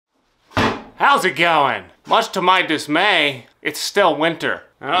How's it going? Much to my dismay, it's still winter.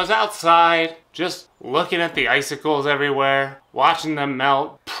 And I was outside, just looking at the icicles everywhere, watching them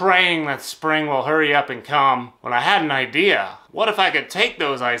melt, praying that spring will hurry up and come, when I had an idea. What if I could take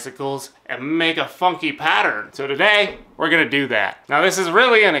those icicles and make a funky pattern? So today, we're gonna do that. Now this is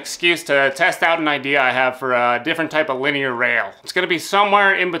really an excuse to test out an idea I have for a different type of linear rail. It's gonna be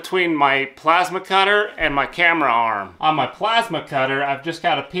somewhere in between my plasma cutter and my camera arm. On my plasma cutter, I've just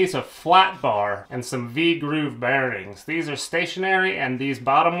got a piece of flat bar and some V-groove bearings. These are stationary and these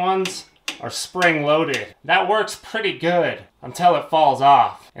bottom ones are spring-loaded. That works pretty good until it falls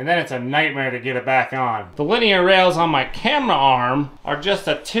off, and then it's a nightmare to get it back on. The linear rails on my camera arm are just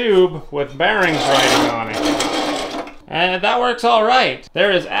a tube with bearings riding on it. And that works all right.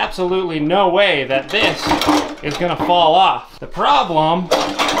 There is absolutely no way that this is gonna fall off. The problem,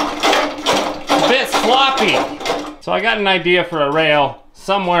 it's a bit sloppy. So I got an idea for a rail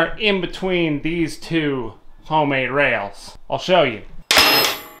somewhere in between these two homemade rails. I'll show you.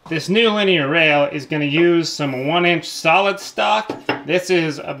 This new linear rail is going to use some 1-inch solid stock. This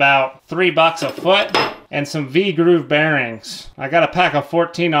is about $3 a foot, and some V-groove bearings. I got a pack of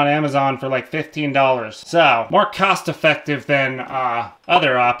 14 on Amazon for like $15. So, more cost effective than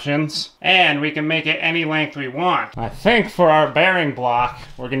other options, and we can make it any length we want. I think for our bearing block,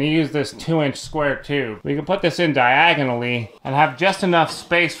 we're going to use this 2-inch square tube. We can put this in diagonally and have just enough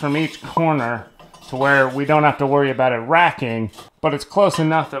space from each corner to where we don't have to worry about it racking, but it's close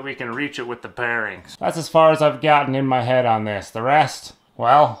enough that we can reach it with the bearings. That's as far as I've gotten in my head on this. The rest,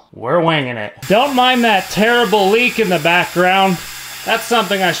 well, we're winging it. Don't mind that terrible leak in the background. That's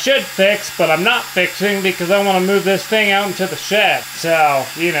something I should fix, but I'm not fixing because I want to move this thing out into the shed. So,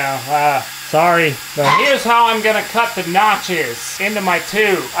 you know, sorry. But here's how I'm gonna cut the notches into my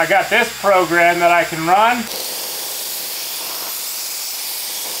tube. I got this program that I can run.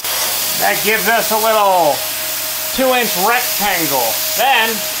 That gives us a little 2-inch rectangle. Then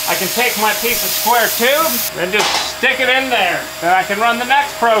I can take my piece of square tube and just stick it in there. Then I can run the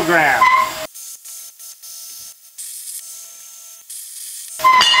next program.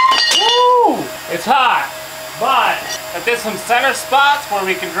 Woo! It's hot, but I did some center spots where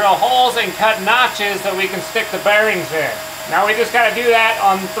we can drill holes and cut notches that we can stick the bearings in. Now we just gotta do that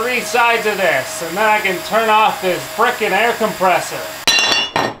on 3 sides of this, and then I can turn off this frickin' air compressor.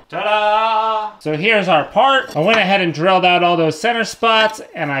 Ta-da! So here's our part. I went ahead and drilled out all those center spots,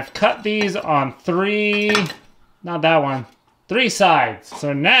 and I've cut these on 3, not that one, 3 sides.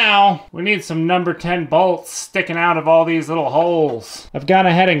 So now we need some number 10 bolts sticking out of all these little holes. I've gone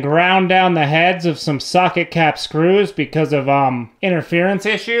ahead and ground down the heads of some socket cap screws because of interference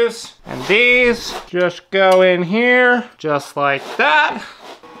issues. And these just go in here, just like that.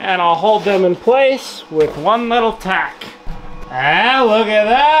 And I'll hold them in place with one little tack. Ah, look at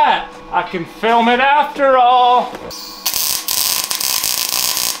that! I can film it after all!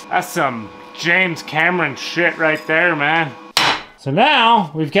 That's some James Cameron shit right there, man. So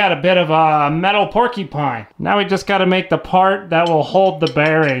now, we've got a bit of a metal porcupine. Now we just gotta make the part that will hold the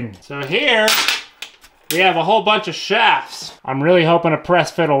bearing. So here, we have a whole bunch of shafts. I'm really hoping a press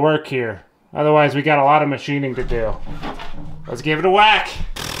fit will work here. Otherwise, we got a lot of machining to do. Let's give it a whack.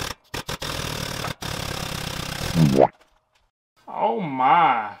 Oh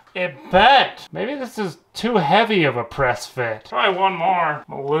my, it bent. Maybe this is too heavy of a press fit. Try one more.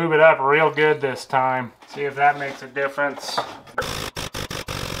 We'll lube it up real good this time. See if that makes a difference.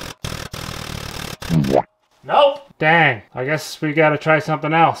 Nope. Dang, I guess we gotta try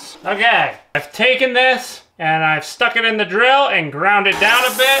something else. Okay, I've taken this and I've stuck it in the drill and ground it down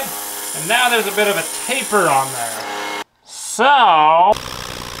a bit. And now there's a bit of a taper on there. So, all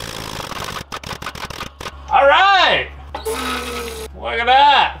right. Look at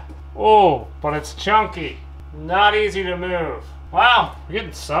that! Oh, but it's chunky. Not easy to move. Wow, we're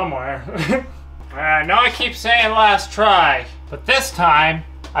getting somewhere. I know I keep saying last try, but this time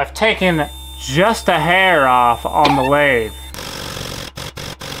I've taken just a hair off on the lathe.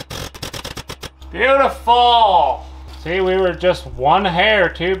 Beautiful! See, we were just one hair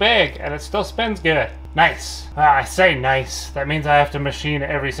too big, and it still spins good. Nice. I say nice. That means I have to machine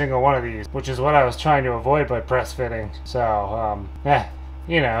every single one of these, which is what I was trying to avoid by press fitting. So,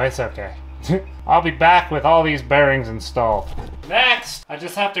 you know, it's okay. I'll be back with all these bearings installed. Next, I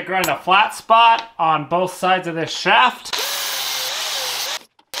just have to grind a flat spot on both sides of this shaft.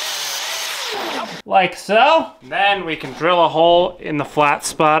 Like so. Then we can drill a hole in the flat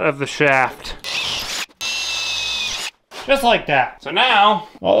spot of the shaft. Just like that. So now,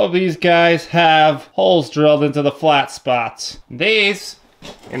 all of these guys have holes drilled into the flat spots. These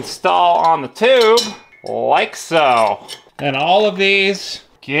install on the tube like so. And all of these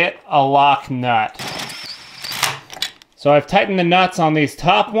get a lock nut. So I've tightened the nuts on these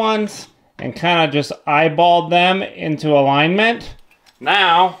top ones and kind of just eyeballed them into alignment.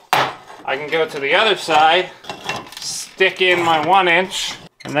 Now, I can go to the other side, stick in my 1-inch,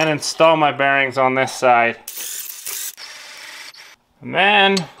 and then install my bearings on this side. And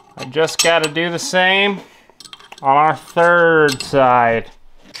then, I just gotta do the same on our third side.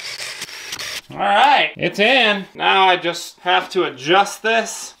 All right, it's in. Now I just have to adjust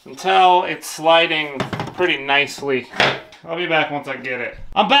this until it's sliding pretty nicely. I'll be back once I get it.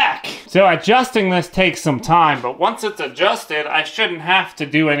 I'm back! So adjusting this takes some time, but once it's adjusted, I shouldn't have to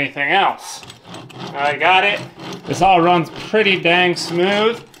do anything else. I got it. This all runs pretty dang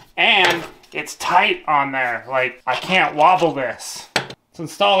smooth, and it's tight on there. Like, I can't wobble this. Let's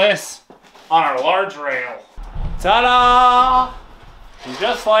install this on our large rail. Ta-da! And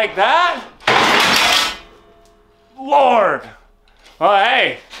just like that, Lord! Well,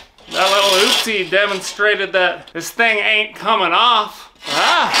 hey, that little oopsie demonstrated that this thing ain't coming off.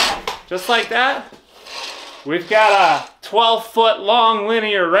 Ah, just like that, we've got a 12-foot long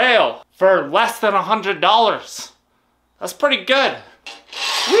linear rail for less than $100. That's pretty good.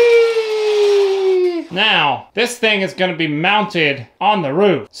 Whee! Now, this thing is gonna be mounted on the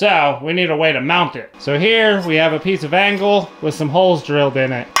roof, so we need a way to mount it. So here we have a piece of angle with some holes drilled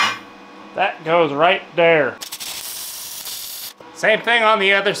in it. That goes right there. Same thing on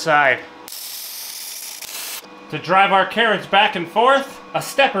the other side. To drive our carriage back and forth, a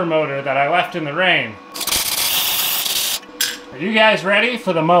stepper motor that I left in the rain. Are you guys ready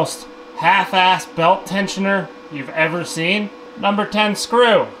for the most half-ass belt tensioner you've ever seen? Number 10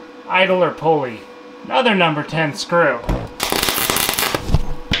 screw, idler pulley. Another number 10 screw.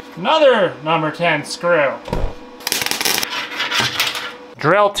 Another number 10 screw.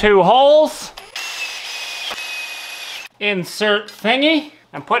 Drill 2 holes. Insert thingy,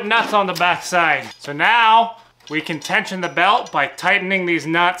 and put nuts on the back side. So now, we can tension the belt by tightening these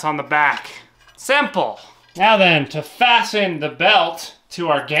nuts on the back. Simple. Now then, to fasten the belt to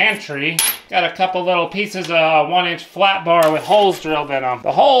our gantry, got a couple little pieces of 1-inch flat bar with holes drilled in them.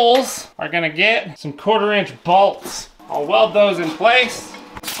 The holes are gonna get some 1/4-inch bolts. I'll weld those in place,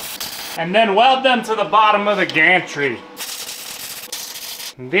 and then weld them to the bottom of the gantry.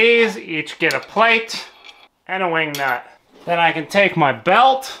 These each get a plate and a wing nut. Then I can take my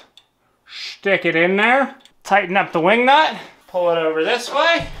belt, stick it in there, tighten up the wing nut, pull it over this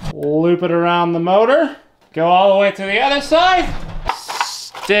way, loop it around the motor, go all the way to the other side,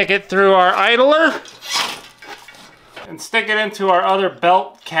 stick it through our idler, and stick it into our other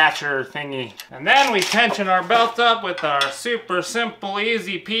belt catcher thingy. And then we tension our belt up with our super simple,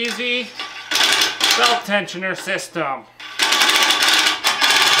 easy peasy belt tensioner system.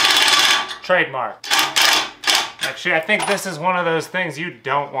 Trademark. Actually, I think this is one of those things you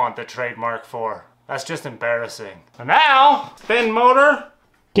don't want the trademark for. That's just embarrassing. And now, spin motor,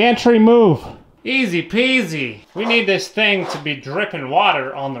 gantry move. Easy peasy. We need this thing to be dripping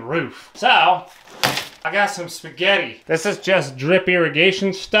water on the roof. So, I got some spaghetti. This is just drip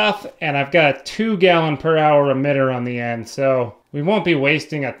irrigation stuff, and I've got a 2-gallon-per-hour emitter on the end, so we won't be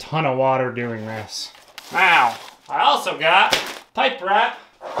wasting a ton of water doing this. Now, I also got pipe wrap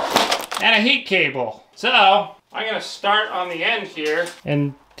and a heat cable. So, I'm gonna start on the end here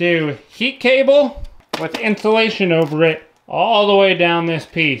and do heat cable with insulation over it all the way down this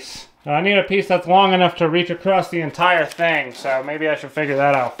piece. Now, I need a piece that's long enough to reach across the entire thing, so maybe I should figure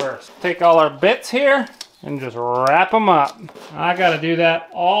that out first. Take all our bits here and just wrap them up. I gotta do that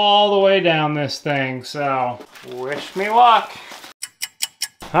all the way down this thing, so wish me luck.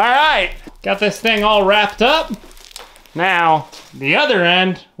 All right, got this thing all wrapped up. Now, the other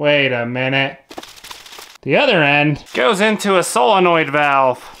end, wait a minute. The other end goes into a solenoid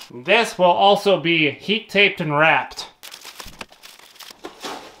valve. This will also be heat taped and wrapped.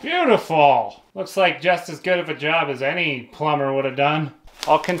 Beautiful. Looks like just as good of a job as any plumber would have done.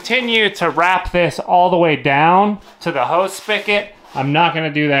 I'll continue to wrap this all the way down to the hose spigot. I'm not gonna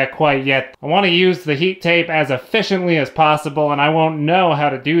do that quite yet. I wanna use the heat tape as efficiently as possible, and I won't know how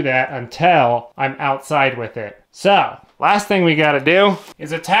to do that until I'm outside with it. So, last thing we gotta do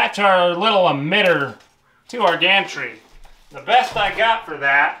is attach our little emitter to our gantry. The best I got for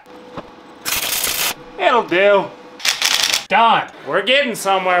that, it'll do. Done. We're getting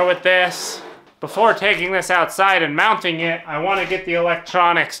somewhere with this. Before taking this outside and mounting it, I want to get the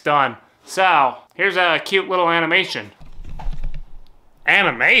electronics done. So, here's a cute little animation.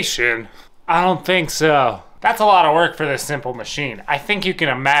 Animation? I don't think so. That's a lot of work for this simple machine. I think you can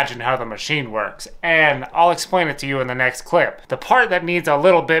imagine how the machine works, and I'll explain it to you in the next clip. The part that needs a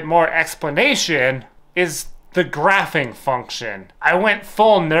little bit more explanation is the graphing function. I went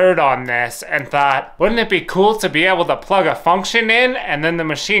full nerd on this and thought, wouldn't it be cool to be able to plug a function in and then the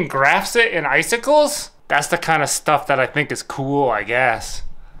machine graphs it in Icicles? That's the kind of stuff that I think is cool, I guess.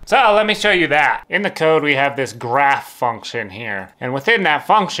 So let me show you that. In the code, we have this graph function here. And within that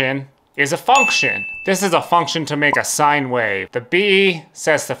function is a function. This is a function to make a sine wave. The B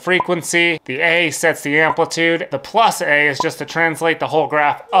sets the frequency, the A sets the amplitude, the plus A is just to translate the whole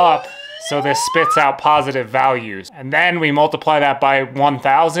graph up so this spits out positive values. And then we multiply that by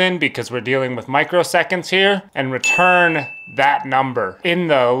 1000 because we're dealing with microseconds here and return that number. In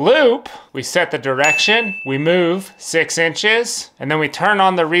the loop, we set the direction, we move 6 inches, and then we turn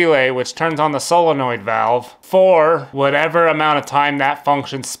on the relay, which turns on the solenoid valve for whatever amount of time that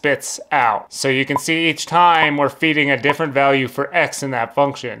function spits out. So you can see each time we're feeding a different value for X in that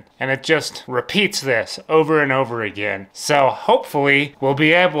function. And it just repeats this over and over again. So hopefully we'll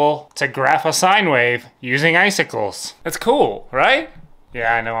be able to graph a sine wave using Icicles. It's cool, right?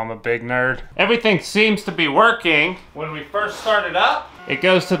 Yeah, I know I'm a big nerd. Everything seems to be working. When we first start it up, it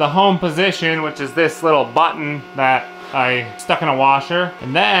goes to the home position, which is this little button that I stuck in a washer.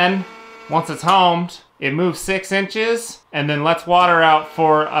 And then, once it's homed, it moves 6 inches and then lets water out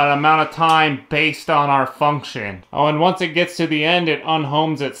for an amount of time based on our function. Oh, and once it gets to the end, it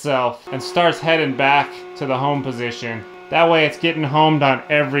unhomes itself and starts heading back to the home position. That way it's getting homed on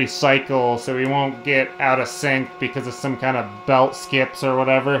every cycle so we won't get out of sync because of some kind of belt skips or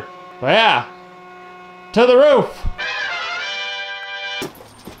whatever. But yeah, to the roof!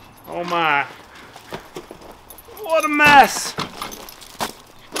 Oh my. What a mess!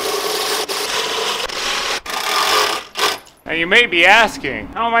 Now you may be asking,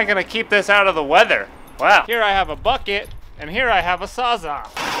 how am I gonna keep this out of the weather? Well, here I have a bucket and here I have a Sawzall.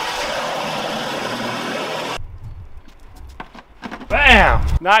 Bam!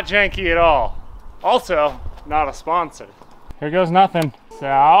 Not janky at all. Also, not a sponsor. Here goes nothing. So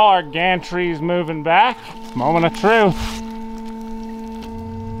our gantry's moving back. Moment of truth.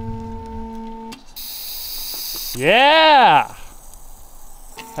 Yeah!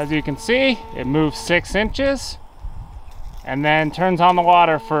 As you can see, it moves 6 inches and then turns on the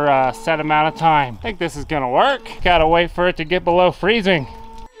water for a set amount of time. I think this is gonna work. Gotta wait for it to get below freezing.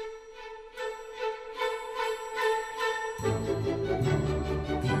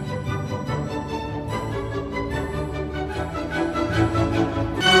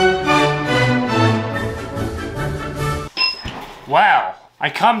 Well, I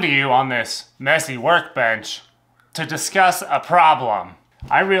come to you on this messy workbench to discuss a problem.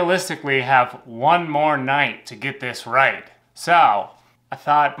 I realistically have one more night to get this right. So, I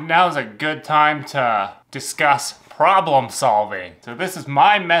thought now's a good time to discuss problem solving. So this is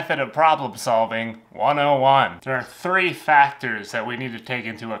my method of problem solving 101. There are 3 factors that we need to take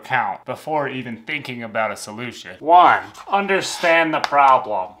into account before even thinking about a solution. 1, understand the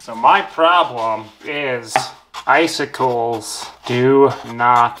problem. So my problem is icicles do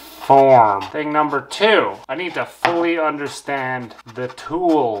not form. Thing number 2, I need to fully understand the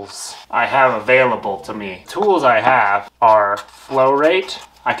tools I have available to me. Tools I have are flow rate,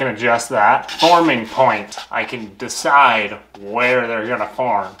 I can adjust that. Forming point, I can decide where they're gonna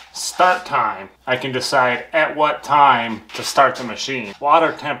form. Start time, I can decide at what time to start the machine.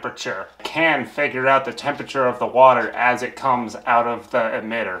 Water temperature, I can figure out the temperature of the water as it comes out of the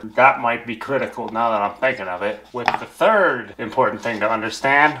emitter. That might be critical now that I'm thinking of it. With the 3rd important thing to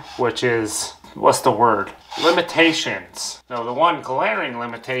understand, which is, what's the word? Limitations. Now the one glaring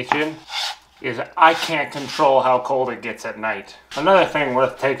limitation is I can't control how cold it gets at night. Another thing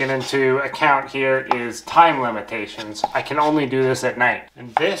worth taking into account here is time limitations. I can only do this at night.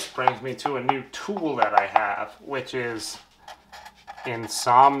 And this brings me to a new tool that I have, which is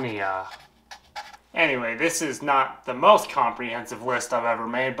insomnia. Anyway, this is not the most comprehensive list I've ever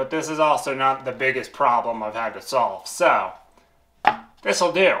made, but this is also not the biggest problem I've had to solve. So,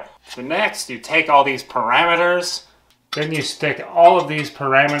 this'll do. So next, you take all these parameters, then you stick all of these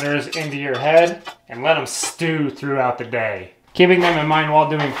parameters into your head and let them stew throughout the day. Keeping them in mind while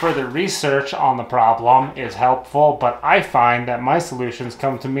doing further research on the problem is helpful, but I find that my solutions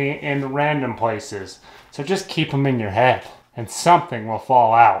come to me in random places. So just keep them in your head and something will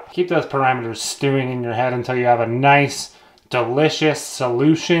fall out. Keep those parameters stewing in your head until you have a nice, delicious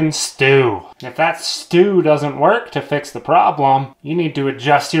solution stew. If that stew doesn't work to fix the problem, you need to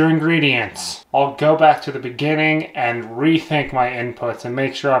adjust your ingredients. I'll go back to the beginning and rethink my inputs and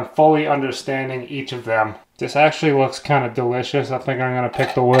make sure I'm fully understanding each of them. This actually looks kind of delicious. I think I'm gonna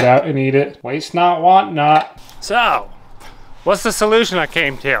pick the wood out and eat it. Waste not, want not. So, what's the solution I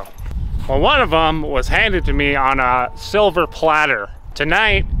came to? Well, one of them was handed to me on a silver platter.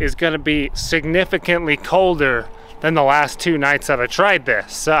 tonight is gonna be significantly colder than the last 2 nights that I tried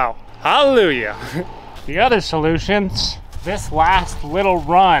this, so hallelujah. The other solutions, this last little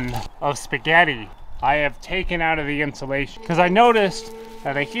run of spaghetti I have taken out of the insulation because I noticed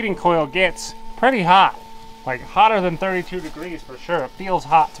that the heating coil gets pretty hot, like hotter than 32 degrees for sure. It feels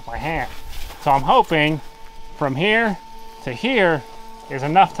hot to my hand. So I'm hoping from here to here is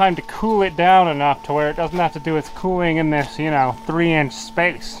enough time to cool it down enough to where it doesn't have to do its cooling in this, 3-inch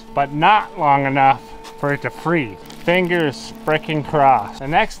space, but not long enough for it to freeze. Fingers frickin' crossed. The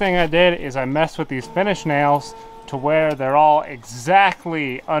next thing I did is I messed with these finish nails to where they're all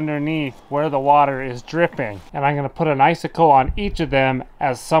exactly underneath where the water is dripping. And I'm gonna put an icicle on each of them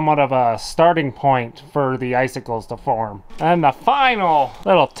as somewhat of a starting point for the icicles to form. And the final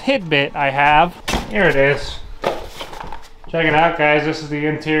little tidbit I have, here it is. Check it out, guys. This is the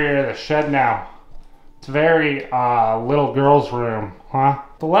interior of the shed now. It's very little girl's room, huh?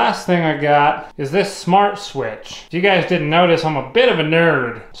 The last thing I got is this smart switch. If you guys didn't notice, I'm a bit of a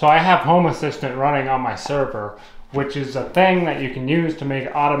nerd. So I have Home Assistant running on my server, which is a thing that you can use to make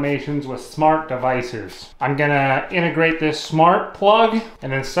automations with smart devices. I'm gonna integrate this smart plug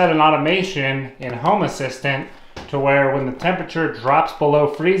and then set an automation in Home Assistant to where when the temperature drops below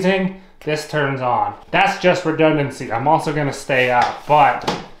freezing, this turns on. That's just redundancy. I'm also gonna stay up,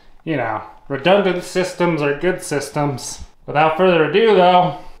 but redundant systems are good systems. Without further ado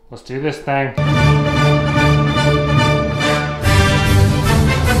though, let's do this thing.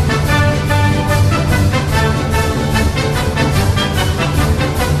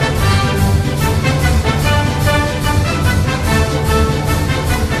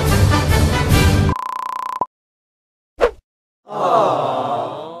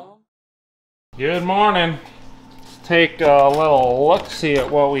 Good morning. Let's take a little look-see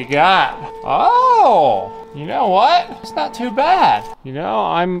at what we got. Oh, you know what? It's not too bad.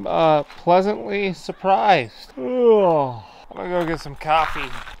 I'm pleasantly surprised. Oh, I'm gonna go get some coffee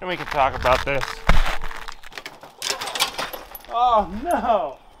and we can talk about this. Oh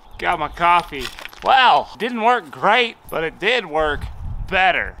no. Got my coffee. Well, didn't work great, but it did work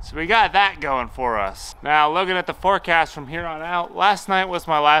better. So we got that going for us. Now looking at the forecast from here on out, last night was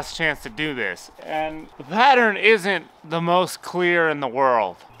my last chance to do this. And the pattern isn't the most clear in the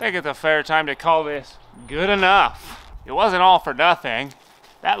world. I think it's a fair time to call this good enough. It wasn't all for nothing.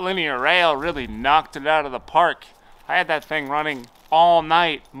 That linear rail really knocked it out of the park. I had that thing running all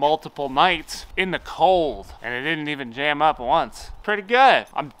night, multiple nights in the cold, and it didn't even jam up once. Pretty good.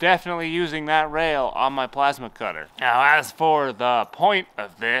 I'm definitely using that rail on my plasma cutter. Now as for the point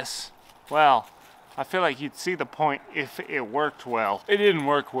of this, well, I feel like you'd see the point if it worked well. It didn't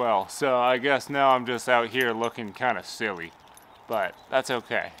work well, so I guess now I'm just out here looking kind of silly, but that's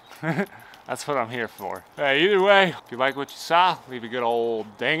okay. That's what I'm here for. Either way, if you like what you saw, leave a good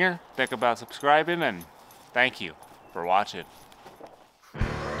old dinger. Think about subscribing, and thank you for watching.